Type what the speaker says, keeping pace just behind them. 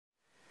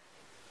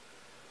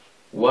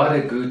What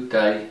a good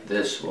day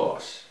this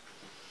was.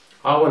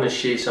 I want to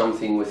share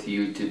something with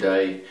you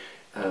today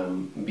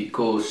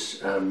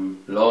because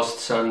last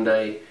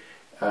Sunday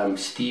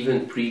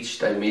Stephen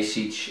preached a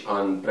message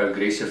on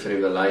progressive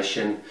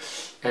revelation,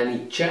 and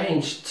he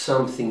changed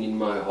something in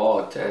my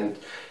heart, and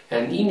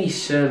in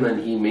his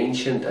sermon he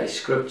mentioned a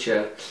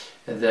scripture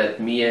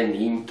that me and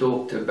him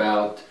talked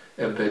about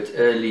a bit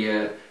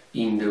earlier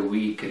in the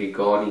week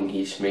regarding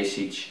his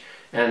message.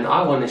 And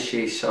I want to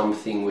share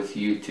something with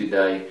you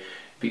today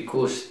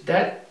because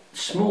that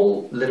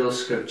small little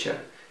scripture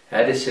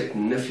had a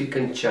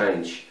significant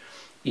change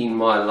in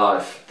my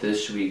life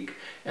this week.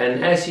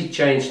 And as it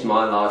changed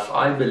my life,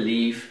 I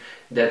believe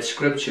that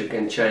scripture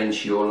can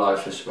change your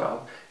life as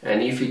well.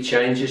 And if it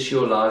changes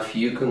your life,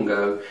 you can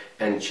go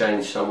and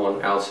change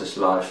someone else's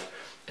life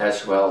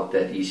as well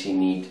that is in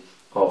need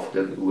of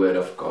the Word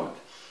of God.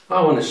 I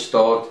want to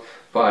start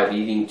by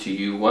reading to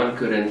you 1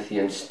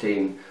 Corinthians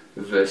 10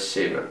 verse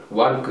 7.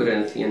 1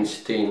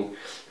 Corinthians 10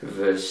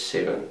 verse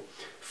 7.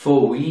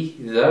 For we,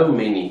 though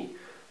many,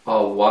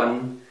 are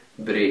one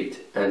bread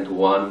and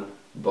one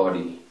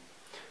body,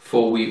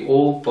 for we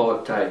all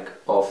partake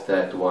of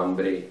that one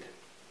bread.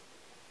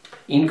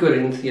 In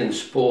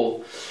Corinthians,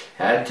 Paul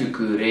had to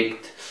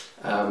correct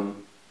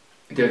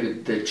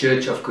the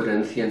church of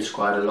Corinthians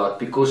quite a lot,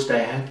 because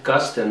they had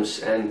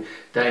customs and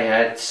they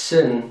had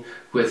sin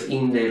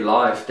within their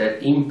life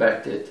that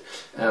impacted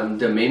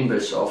the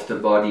members of the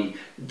body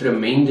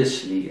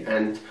tremendously.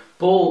 And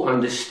Paul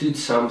understood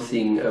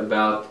something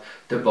about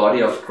the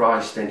body of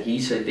Christ and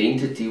his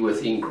identity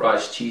within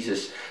Christ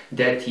Jesus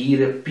that he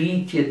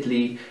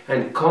repeatedly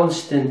and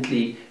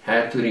constantly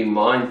had to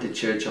remind the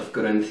church of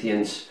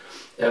Corinthians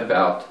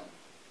about.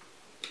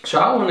 So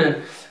I want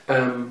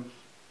to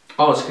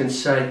ask and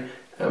say,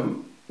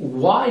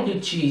 why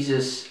did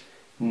Jesus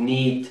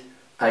need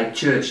a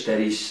church that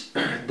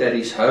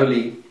is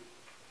holy,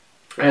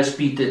 as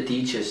Peter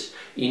teaches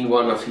in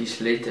one of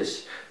his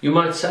letters? You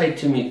might say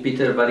to me,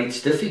 Pieter, but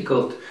it's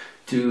difficult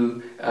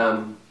to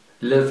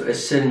live a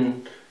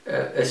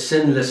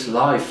sinless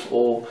life,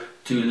 or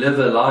to live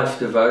a life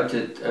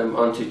devoted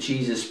unto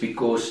Jesus,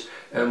 because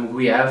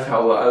we have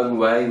our own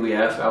way, we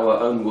have our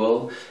own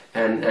will,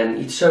 and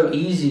it's so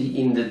easy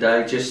in the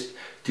day just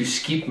to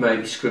skip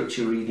maybe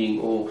scripture reading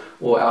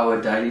or our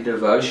daily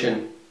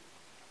devotion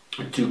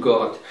to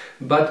God.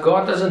 But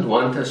God doesn't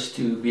want us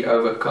to be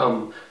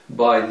overcome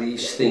by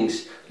these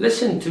things.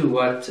 Listen to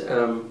what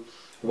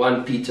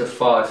 1 Peter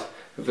 5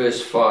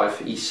 verse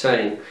 5 is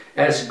saying.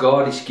 As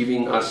God is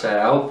giving us a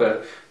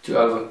helper to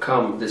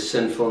overcome the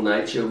sinful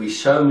nature we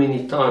so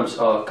many times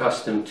are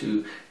accustomed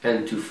to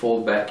and to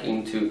fall back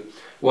into.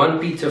 1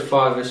 Peter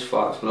 5 verse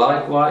 5.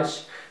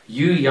 Likewise,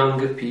 you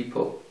younger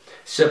people,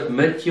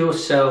 submit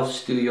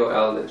yourselves to your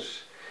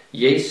elders.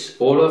 Yes,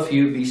 all of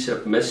you be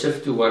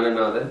submissive to one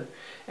another,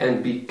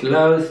 and be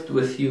clothed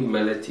with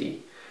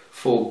humility.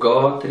 For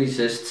God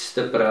resists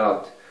the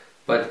proud,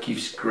 but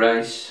gives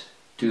grace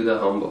to the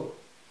humble.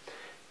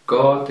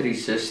 God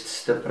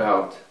resists the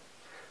proud,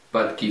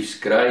 but gives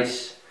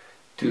grace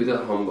to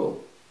the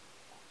humble.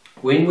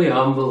 When we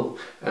humble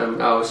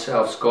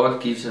ourselves,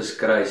 God gives us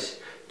grace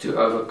to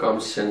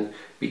overcome sin,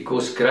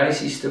 because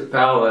grace is the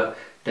power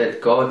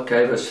that God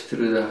gave us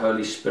through the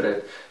Holy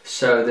Spirit,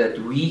 so that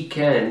we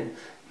can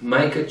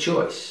make a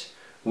choice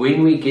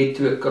when we get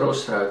to a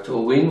crossroad,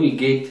 or when we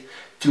get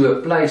to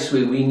a place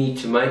where we need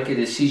to make a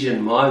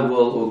decision, my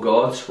will or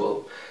God's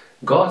will.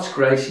 God's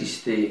grace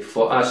is there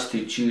for us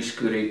to choose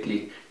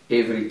correctly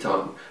every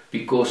time,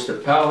 because the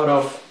power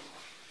of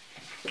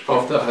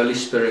the Holy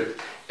Spirit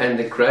and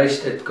the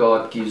grace that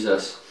God gives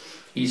us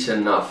is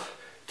enough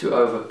to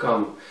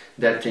overcome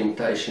that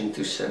temptation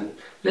to sin.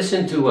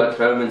 Listen to what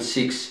Romans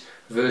 6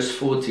 verse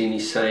 14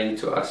 is saying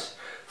to us.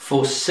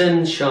 For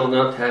sin shall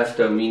not have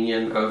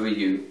dominion over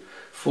you,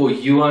 for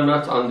you are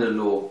not under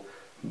law,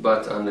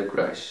 but under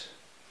grace.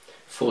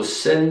 For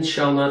sin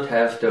shall not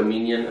have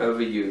dominion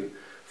over you,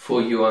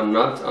 for you are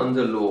not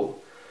under law,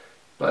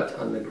 but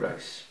under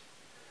grace.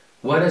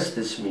 What does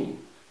this mean?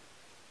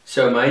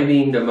 So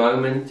maybe in the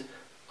moment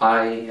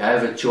I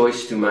have a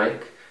choice to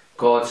make,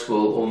 God's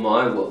will or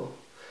my will,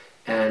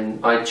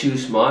 and I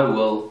choose my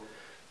will.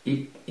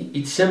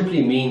 It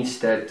simply means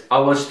that I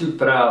was too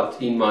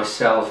proud in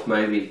myself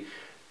maybe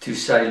to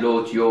say,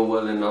 Lord, your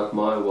will and not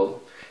my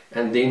will.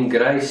 And then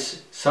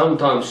grace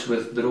sometimes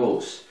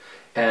withdraws,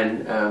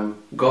 and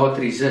God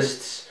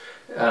resists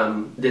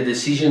the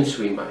decisions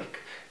we make,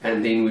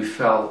 and then we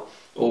fall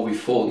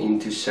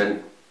into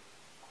sin.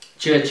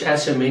 Church,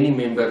 as a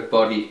many-membered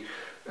body,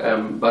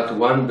 but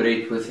one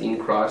bread within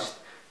Christ,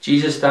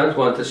 Jesus don't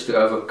want us to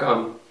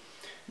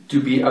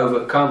be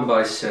overcome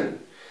by sin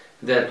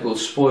that will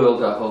spoil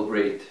the whole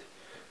bread.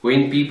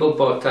 When people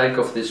partake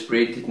of this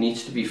bread, it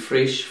needs to be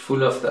fresh,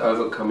 full of the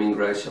overcoming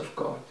grace of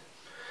God.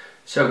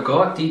 So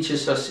God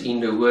teaches us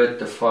in the Word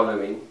the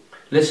following.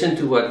 Listen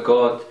to what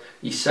God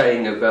is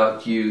saying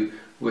about you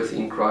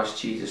within Christ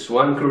Jesus.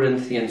 1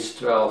 Corinthians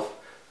 12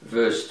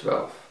 verse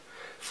 12.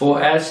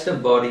 For as the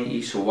body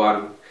is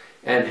one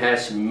and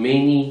has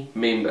many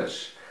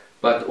members,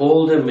 but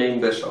all the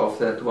members of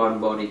that one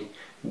body,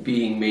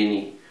 being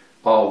many,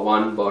 are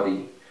one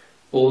body,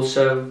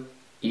 also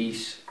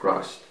is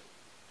Christ.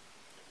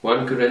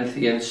 1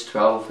 Corinthians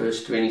 12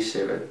 verse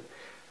 27.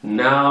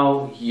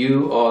 Now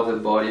you are the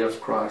body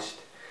of Christ,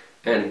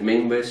 and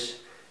members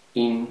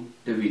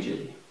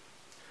individually.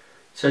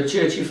 So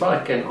church, if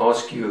I can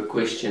ask you a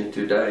question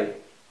today,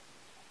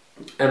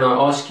 and I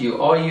ask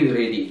you, are you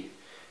ready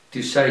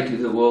to say to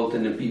the world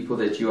and the people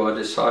that you are a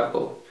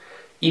disciple,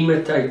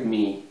 imitate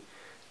me,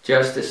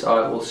 just as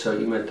I also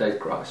imitate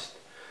Christ?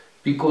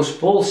 Because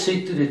Paul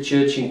said to the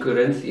church in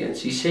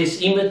Corinthians, he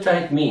says,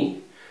 imitate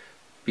me,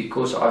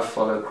 because I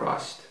follow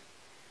Christ.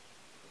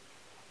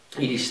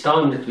 It is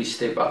time that we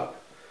step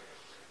up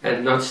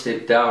and not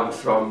step down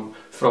from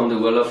the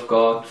will of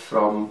God,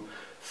 from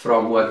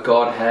what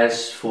God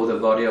has for the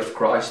body of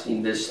Christ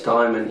in this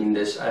time and in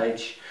this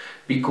age,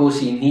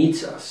 because He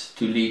needs us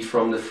to lead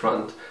from the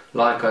front,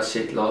 like I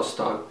said last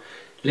time.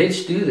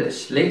 Let's do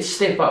this. Let's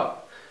step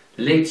up.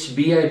 Let's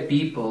be a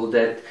people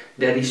that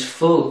is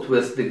filled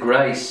with the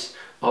grace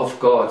of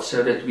God,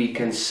 so that we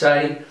can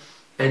say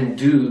and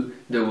do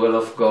the will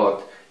of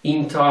God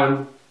in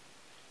time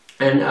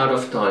and out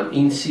of time,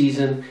 in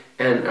season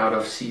and out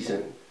of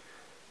season.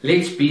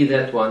 Let's be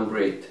that one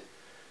bread,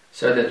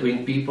 so that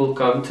when people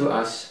come to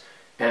us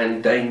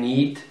and they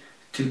need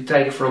to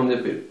take from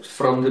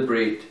the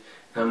bread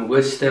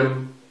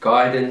wisdom,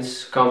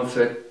 guidance,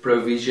 comfort,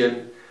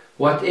 provision,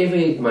 whatever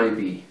it may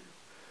be,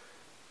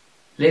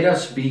 let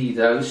us be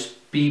those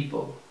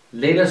people.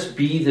 Let us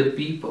be the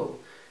people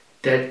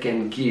that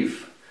can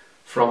give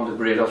from the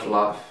bread of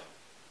life.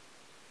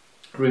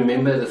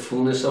 Remember, the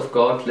fullness of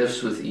God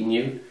lives within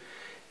you,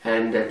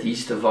 and that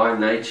His divine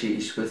nature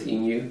is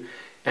within you,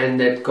 and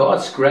that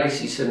God's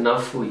grace is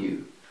enough for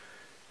you.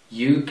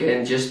 You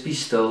can just be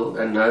still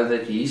and know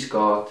that He is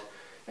God,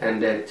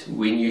 and that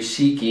when you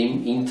seek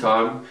Him in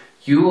time,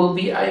 you will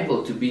be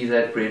able to be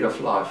that bread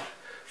of life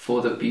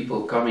for the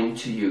people coming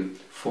to you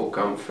for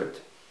comfort.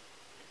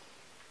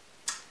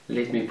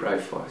 Let me pray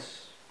for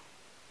us.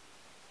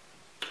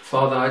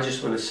 Father, I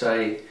just want to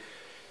say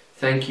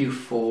thank you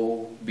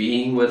for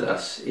being with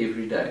us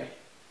every day.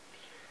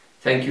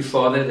 Thank you,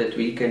 Father, that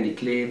we can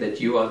declare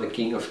that you are the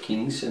King of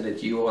Kings and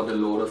that you are the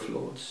Lord of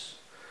Lords.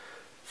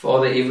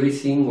 Father,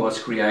 everything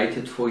was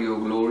created for your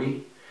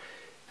glory,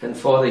 and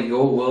Father,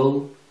 your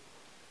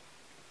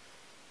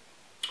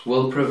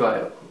will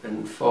prevail.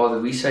 And Father,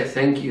 we say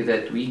thank you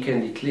that we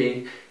can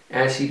declare,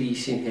 as it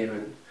is in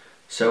heaven,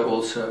 so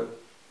also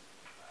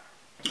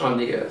on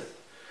the earth.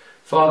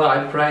 Father,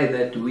 I pray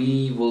that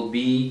we will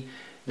be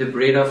the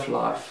bread of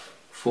life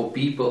for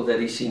people that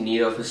is in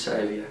need of a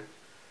Savior.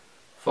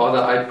 Father,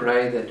 I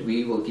pray that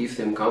we will give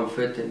them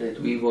comfort, and that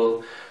we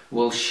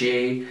will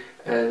share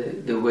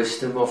the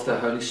wisdom of the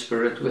Holy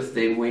Spirit with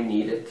them when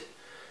needed.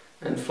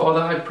 And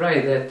Father, I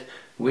pray that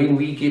when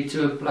we get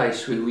to a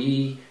place where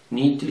we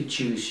need to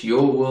choose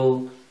your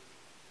will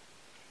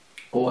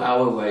or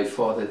our way,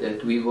 Father,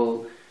 that we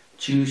will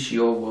choose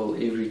your will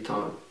every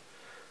time.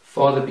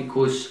 Father,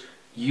 because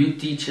you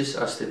teach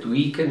us that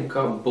we can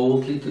come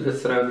boldly to the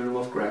throne room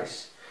of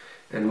grace.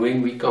 And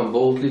when we come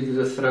boldly to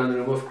the throne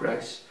room of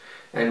grace,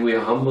 and we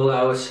humble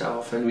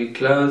ourselves and we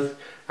clothe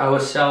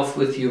ourselves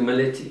with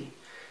humility,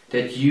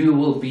 that you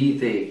will be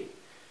there.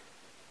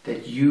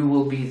 That you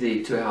will be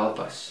there to help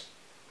us.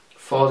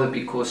 Father,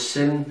 because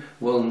sin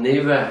will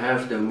never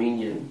have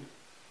dominion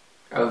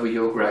over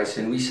your grace.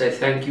 And we say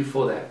thank you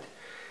for that.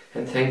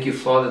 And thank you,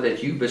 Father,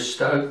 that you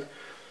bestowed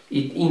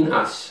it in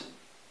us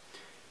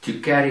to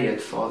carry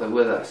it, Father,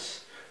 with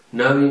us,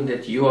 knowing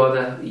that you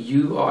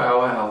are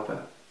our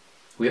helper.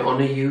 We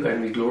honor you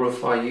and we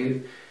glorify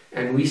you.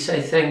 And we say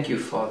thank you,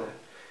 Father,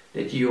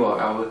 that you are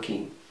our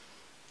King.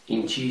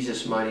 In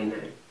Jesus' mighty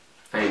name.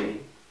 Amen.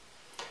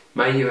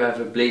 May you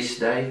have a blessed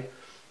day.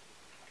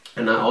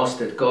 And I ask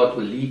that God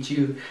will lead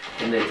you,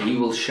 and that He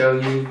will show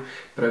you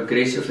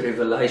progressive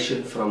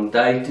revelation from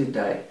day to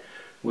day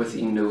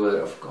within the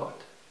Word of God.